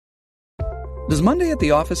Does Monday at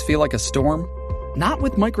the office feel like a storm? Not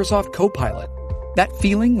with Microsoft Copilot. That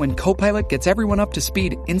feeling when Copilot gets everyone up to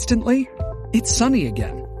speed instantly? It's sunny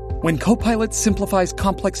again. When Copilot simplifies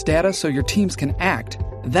complex data so your teams can act,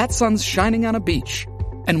 that sun's shining on a beach.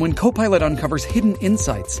 And when Copilot uncovers hidden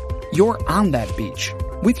insights, you're on that beach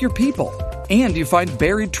with your people, and you find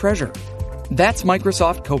buried treasure. That's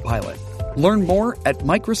Microsoft Copilot. Learn more at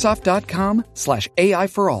Microsoft.com/AI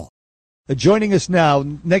for all. Joining us now,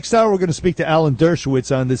 next hour we're going to speak to Alan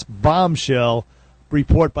Dershowitz on this bombshell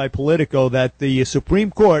report by Politico that the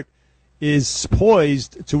Supreme Court is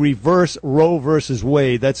poised to reverse Roe versus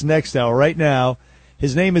Wade. That's next hour. Right now,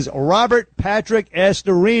 his name is Robert Patrick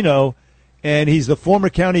Astorino, and he's the former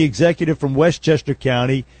county executive from Westchester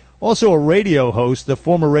County, also a radio host, the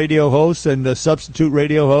former radio host and the substitute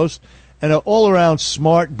radio host, and an all-around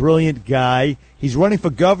smart, brilliant guy. He's running for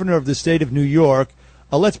governor of the state of New York.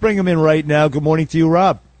 Let's bring him in right now. Good morning to you,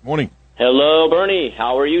 Rob. Morning. Hello, Bernie.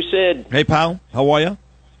 How are you, Sid? Hey, pal. How are you?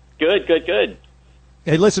 Good.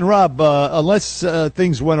 Hey, listen, Rob, unless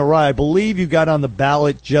things went awry, I believe you got on the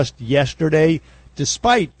ballot just yesterday,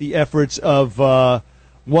 despite the efforts of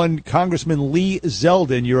one Congressman Lee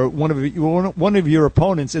Zeldin. You're one of your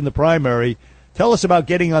opponents in the primary. Tell us about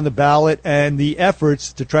getting on the ballot and the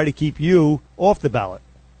efforts to try to keep you off the ballot.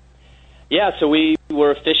 Yeah, so we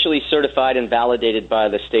were officially certified and validated by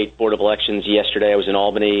the State Board of Elections yesterday. I was in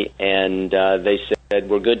Albany, and they said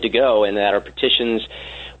we're good to go, and that our petitions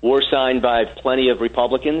were signed by plenty of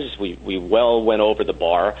Republicans. We well went over the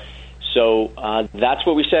bar. So that's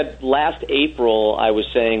what we said last April. I was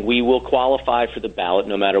saying we will qualify for the ballot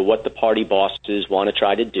no matter what the party bosses want to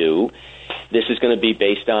try to do. This is going to be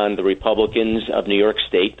based on the Republicans of New York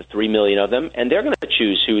State, the 3 million of them, and they're going to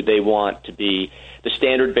choose who they want to be the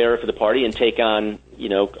standard bearer for the party and take on,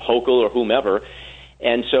 Hochul or whomever.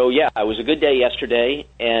 And so, yeah, it was a good day yesterday,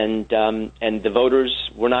 and the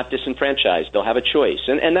voters were not disenfranchised. They'll have a choice.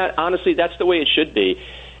 And that, honestly, that's the way it should be.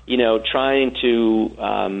 Trying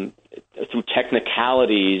to, through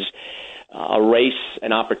technicalities, erase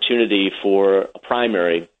an opportunity for a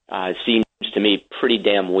primary seems to me pretty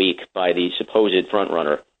damn weak by the supposed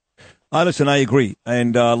front-runner. Listen, I agree.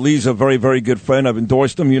 And Lee's a very, very good friend. I've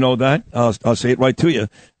endorsed him. You know that. I'll say it right to you.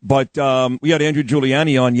 But we had Andrew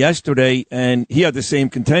Giuliani on yesterday, and he had the same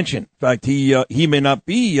contention. In fact, he may not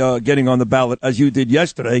be getting on the ballot as you did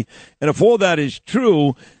yesterday. And if all that is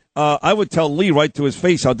true, I would tell Lee right to his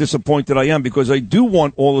face how disappointed I am, because I do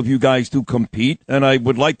want all of you guys to compete, and I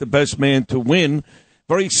would like the best man to win.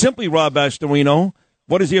 Very simply, Rob Astorino,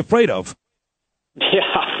 what is he afraid of?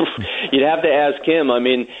 Yeah, you'd have to ask him. I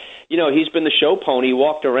mean, he's been the show pony,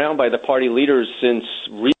 walked around by the party leaders since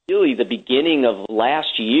really the beginning of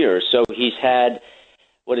last year. So he's had,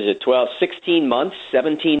 17 months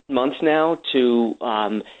now to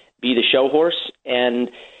be the show horse,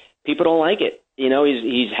 and people don't like it.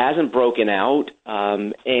 He hasn't broken out.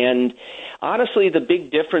 And honestly, the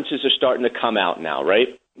big differences are starting to come out now,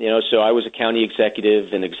 right? So I was a county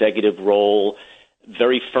executive, an executive role,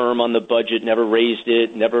 very firm on the budget, never raised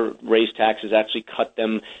it, never raised taxes, actually cut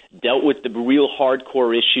them, dealt with the real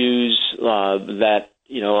hardcore issues that,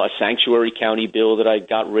 a sanctuary county bill that I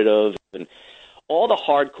got rid of, and all the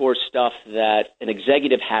hardcore stuff that an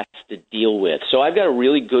executive has to deal with. So I've got a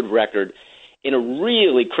really good record in a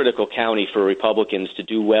really critical county for Republicans to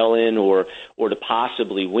do well in or to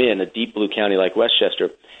possibly win, a deep blue county like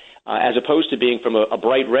Westchester. As opposed to being from a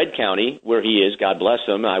bright red county where he is, God bless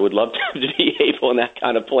him. I would love to be able in that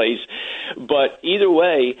kind of place. But either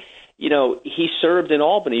way, he served in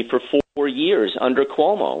Albany for 4 years under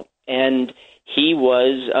Cuomo, and he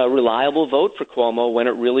was a reliable vote for Cuomo when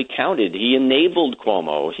it really counted. He enabled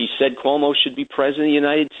Cuomo. He said Cuomo should be president of the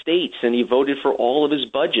United States, and he voted for all of his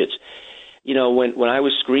budgets. When I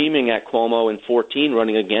was screaming at Cuomo in 2014,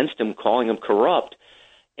 running against him, calling him corrupt,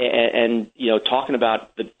 and talking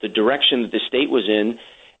about the direction that the state was in,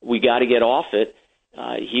 we got to get off it.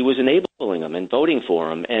 He was enabling them and voting for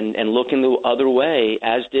him and looking the other way,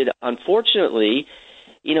 as did, unfortunately,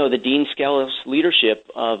 the Dean Skelos leadership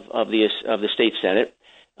of the state Senate,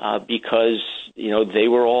 because they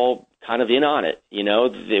were all kind of in on it.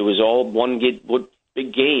 It was all one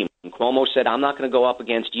big game. And Cuomo said, "I'm not going to go up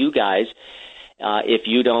against you guys if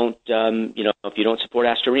you don't support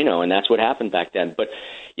Astorino," and that's what happened back then. But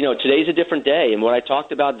today's a different day, and what I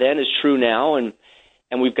talked about then is true now, and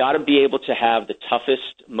we've got to be able to have the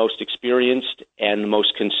toughest, most experienced, and the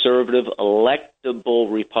most conservative,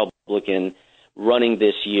 electable Republican running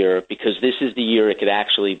this year, because this is the year it could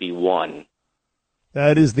actually be won.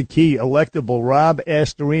 That is the key, electable. Rob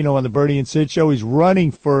Astorino on the Bernie and Sid Show. He's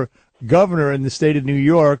running for governor in the state of New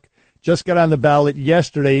York. just got on the ballot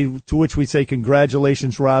yesterday, to which we say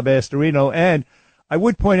congratulations, Rob Astorino. And I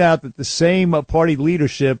would point out that the same party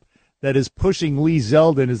leadership that is pushing Lee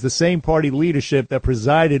Zeldin is the same party leadership that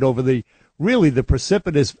presided over the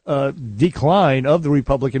precipitous decline of the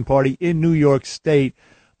Republican Party in New York State.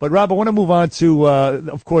 But, Rob, I want to move on to,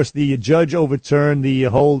 of course, the judge overturned the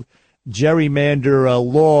whole gerrymander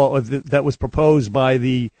law that was proposed by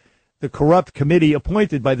the corrupt committee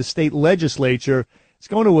appointed by the state legislature. It's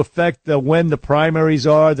going to affect when the primaries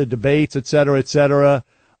are, the debates, et cetera, et cetera.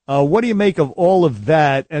 What do you make of all of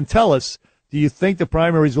that? And tell us, do you think the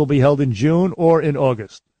primaries will be held in June or in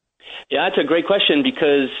August? Yeah, that's a great question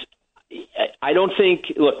because I don't think,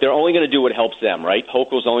 look, they're only going to do what helps them, right?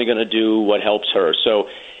 Hochul's only going to do what helps her. So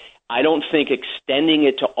I don't think extending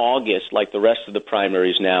it to August like the rest of the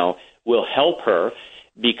primaries now will help her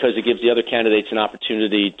because it gives the other candidates an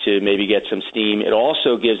opportunity to maybe get some steam. It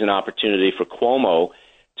also gives an opportunity for Cuomo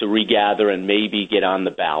to regather and maybe get on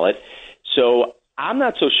the ballot. So I'm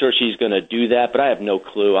not so sure she's going to do that, but I have no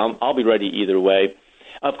clue. I'll be ready either way.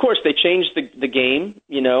 Of course, they changed the game.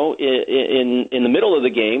 You know, in the middle of the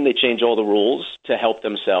game, they changed all the rules to help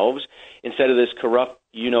themselves. Instead of this corrupt,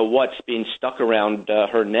 what's being stuck around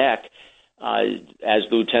her neck as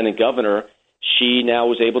lieutenant governor, she now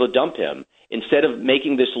was able to dump him. Instead of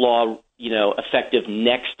making this law, effective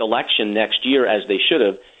next election, next year, as they should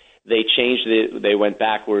have, they changed it. They went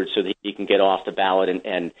backwards so that he can get off the ballot,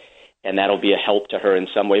 and that'll be a help to her in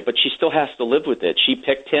some way. But she still has to live with it. She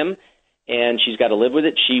picked him, and she's got to live with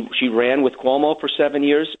it. She ran with Cuomo for 7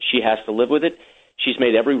 years. She has to live with it. She's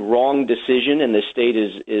made every wrong decision, and the state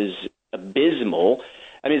is abysmal.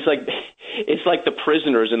 I mean, it's like the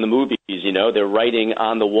prisoners in the movies. They're writing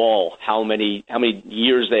on the wall how many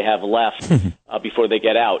years they have left before they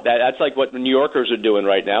get out. That's like what New Yorkers are doing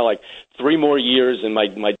right now. Like 3 more years, and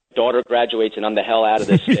my daughter graduates, and I'm the hell out of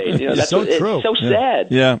this state. That's so true. It's so sad.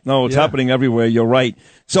 Yeah, no, it's happening everywhere. You're right.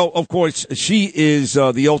 So, of course, she is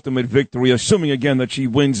the ultimate victory, assuming again that she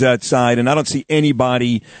wins that side, and I don't see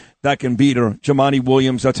anybody that can beat her. Jumaane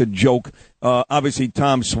Williams, that's a joke. Obviously,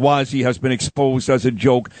 Tom Suozzi has been exposed as a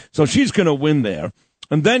joke. So she's going to win there.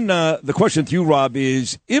 And then the question to you, Rob,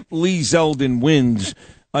 is if Lee Zeldin wins,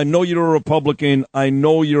 I know you're a Republican. I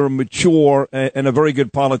know you're mature and a very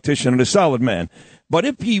good politician and a solid man. But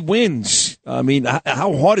if he wins, I mean,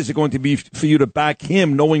 how hard is it going to be for you to back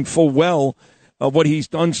him, knowing full well what he's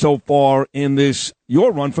done so far in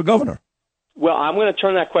your run for governor? Well, I'm going to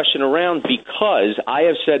turn that question around because I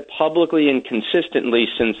have said publicly and consistently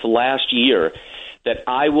since last year that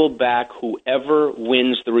I will back whoever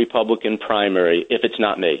wins the Republican primary if it's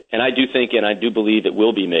not me. And I do think and I do believe it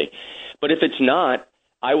will be me. But if it's not,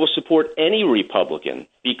 I will support any Republican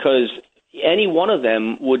because any one of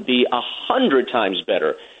them would be 100 times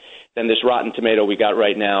better than this rotten tomato we got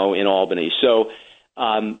right now in Albany. So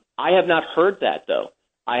I have not heard that, though.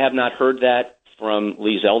 I have not heard that from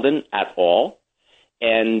Lee Zeldin at all.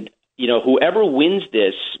 And, whoever wins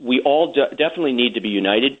this, we all definitely need to be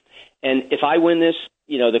united. And if I win this,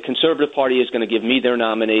 the Conservative Party is going to give me their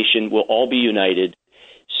nomination. We'll all be united.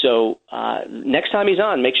 So next time he's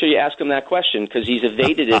on, make sure you ask him that question because he's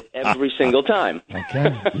evaded it every single time.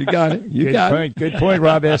 Okay, you got it. Good point,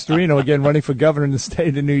 Rob Astorino, again, running for governor in the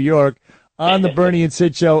state of New York on the Bernie and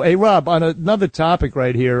Sid show. Hey, Rob, on another topic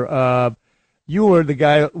right here, you were the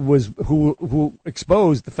guy who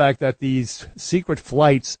exposed the fact that these secret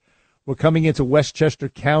flights were coming into Westchester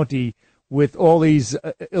County with all these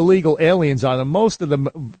illegal aliens on them, most of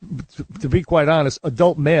them, to be quite honest,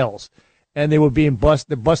 adult males, and they were being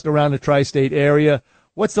busted around the tri-state area.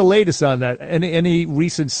 What's the latest on that? Any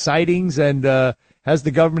recent sightings, and has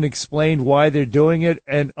the government explained why they're doing it,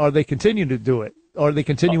 and are they continuing to do it? Are they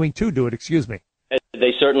continuing to do it? Excuse me.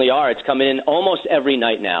 They certainly are. It's coming in almost every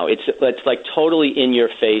night now. It's like totally in your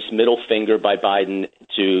face, middle finger by Biden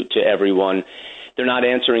to everyone. They're not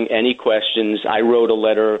answering any questions. I wrote a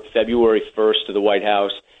letter February 1st to the White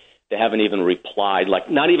House. They haven't even replied,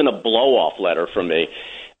 like not even a blow-off letter from me.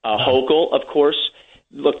 Hochul, of course.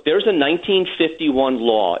 Look, there's a 1951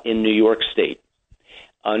 law in New York State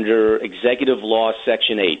under Executive Law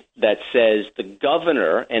Section 8 that says the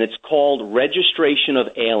governor, and it's called registration of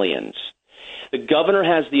aliens. The governor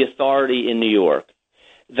has the authority in New York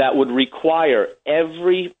that would require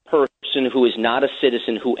every person who is not a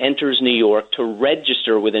citizen who enters New York to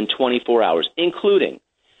register within 24 hours, including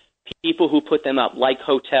people who put them up, like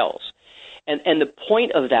hotels. And the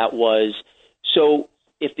point of that was, so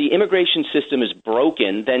if the immigration system is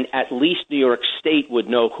broken, then at least New York State would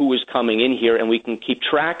know who is coming in here, and we can keep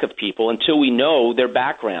track of people until we know their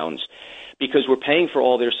backgrounds. because we're paying for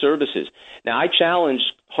all their services. Now, I challenged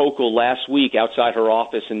Hochul last week outside her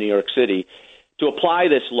office in New York City to apply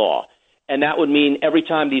this law. And that would mean every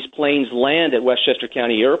time these planes land at Westchester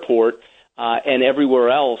County Airport and everywhere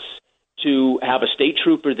else, to have a state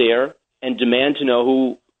trooper there and demand to know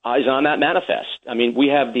who is on that manifest. I mean, we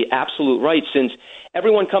have the absolute right, since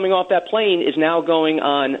everyone coming off that plane is now going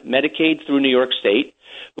on Medicaid through New York State,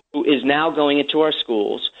 who is now going into our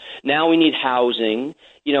schools. Now we need housing.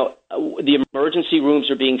 You know, the emergency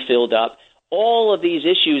rooms are being filled up. All of these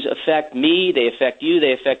issues affect me, they affect you,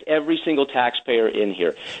 they affect every single taxpayer in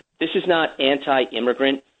here. This is not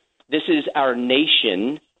anti-immigrant. This is our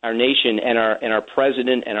nation and our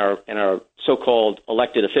president and our so-called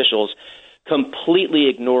elected officials completely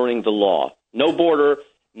ignoring the law. No border,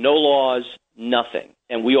 no laws, nothing.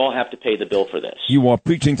 And we all have to pay the bill for this. You are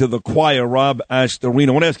preaching to the choir, Rob Astorino.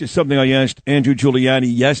 I want to ask you something I asked Andrew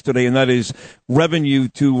Giuliani yesterday, and that is revenue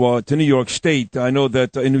to New York State. I know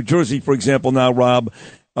that in New Jersey, for example, now, Rob,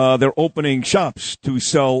 they're opening shops to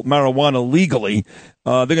sell marijuana legally.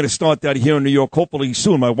 They're going to start that here in New York hopefully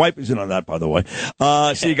soon. My wife is in on that, by the way.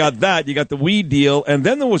 So you got that. You got the weed deal. And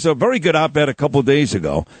then there was a very good op-ed a couple of days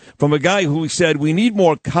ago from a guy who said we need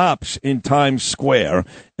more cops in Times Square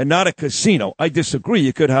and not a casino. I disagree.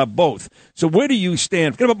 You could have both. So where do you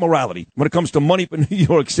stand? Forget about morality. When it comes to money for New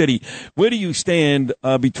York City, where do you stand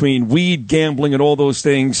between weed, gambling, and all those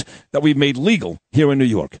things that we've made legal here in New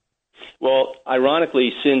York? Well,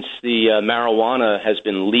 ironically, since the marijuana has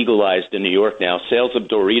been legalized in New York now, sales of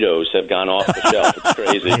Doritos have gone off the shelf. It's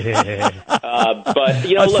crazy. But,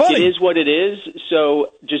 you know, That's look, funny. It is what it is,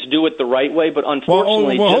 so just do it the right way. But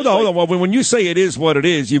unfortunately... hold on. Well, when you say it is what it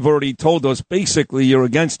is, you've already told us basically you're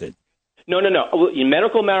against it. No.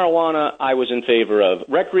 Medical marijuana, I was in favor of.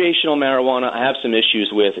 Recreational marijuana, I have some issues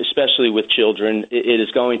with, especially with children. It is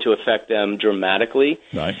going to affect them dramatically.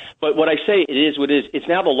 Right. But what I say, it is what it is. It's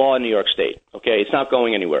now the law in New York State, okay? It's not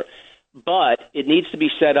going anywhere. But it needs to be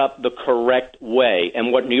set up the correct way.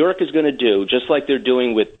 And what New York is going to do, just like they're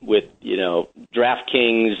doing with you know,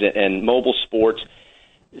 DraftKings and mobile sports,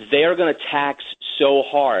 they're going to tax so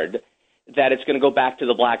hard that it's going to go back to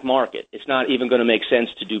the black market. It's not even going to make sense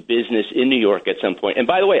to do business in New York at some point. And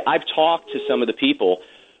by the way, I've talked to some of the people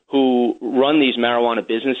who run these marijuana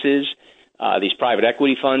businesses, these private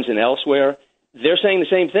equity funds and elsewhere. They're saying the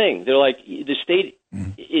same thing. They're like, the state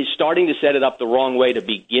is starting to set it up the wrong way to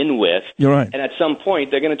begin with. You're right. And at some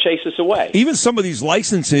point, they're going to chase us away. Even some of these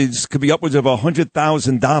licenses could be upwards of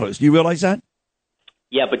 $100,000. Do you realize that?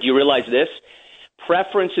 Yeah, but do you realize this?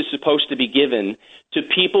 Preference is supposed to be given to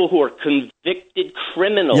people who are convicted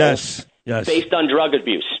criminals Yes. based on drug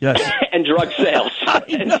abuse Yes. and drug sales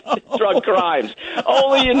and drug crimes.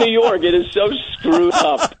 Only in New York, it is so screwed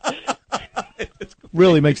up.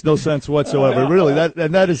 Really makes no sense whatsoever. Really,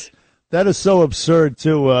 that is so absurd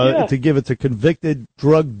to give it to convicted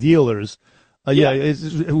drug dealers.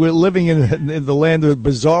 We're living in the land of the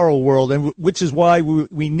bizarro world, and which is why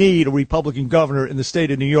we need a Republican governor in the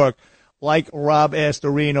state of New York, like Rob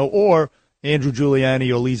Astorino or Andrew Giuliani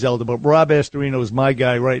or Lee Zeldin. But Rob Astorino is my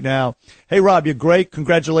guy right now. Hey, Rob, you're great.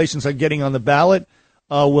 Congratulations on getting on the ballot.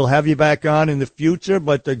 We'll have you back on in the future,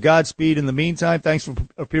 but Godspeed in the meantime. Thanks for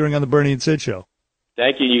appearing on the Bernie and Sid Show.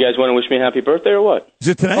 Thank you. You guys want to wish me a happy birthday or what? Is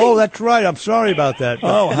it today? Oh, that's right. I'm sorry about that.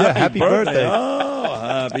 Oh, happy birthday. Oh,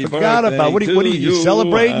 happy Forgot birthday. about what are you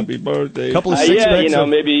celebrating? Happy birthday. A couple of six Yeah, packs you know, of-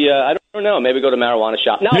 maybe, I don't know, maybe go to a marijuana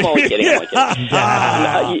shop. No, I'm only kidding. By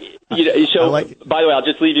the way, I'll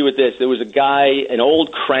just leave you with this. There was a guy, an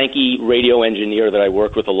old cranky radio engineer that I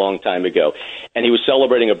worked with a long time ago, and he was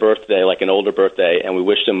celebrating a birthday, like an older birthday, and we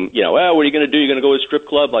wished him, you know, what are you going to do? You're going to go to a strip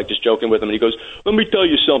club? Like, just joking with him, and he goes, let me tell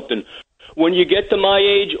you something. When you get to my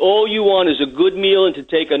age, all you want is a good meal and to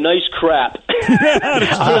take a nice crap.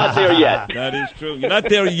 I'm not there yet. That is true. You're not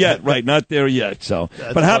there yet, right? Not there yet. So,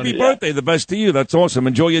 That's but happy funny. birthday, the best to you. That's awesome.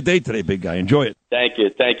 Enjoy your day today, big guy. Enjoy it. Thank you,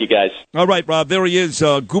 guys. All right, Rob. There he is,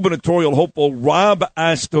 gubernatorial hopeful Rob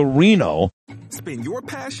Astorino. Spin your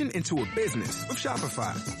passion into a business with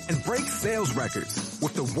Shopify and break sales records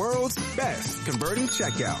with the world's best converting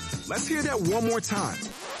checkout. Let's hear that one more time.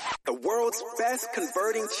 The world's best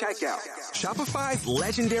converting checkout. Shopify's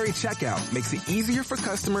legendary checkout makes it easier for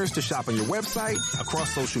customers to shop on your website,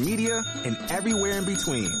 across social media, and everywhere in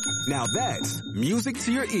between. Now that's music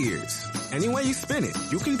to your ears. Any way you spin it,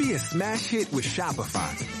 you can be a smash hit with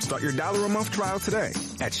Shopify. Start your $1 a month trial today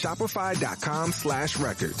at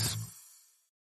shopify.com/records.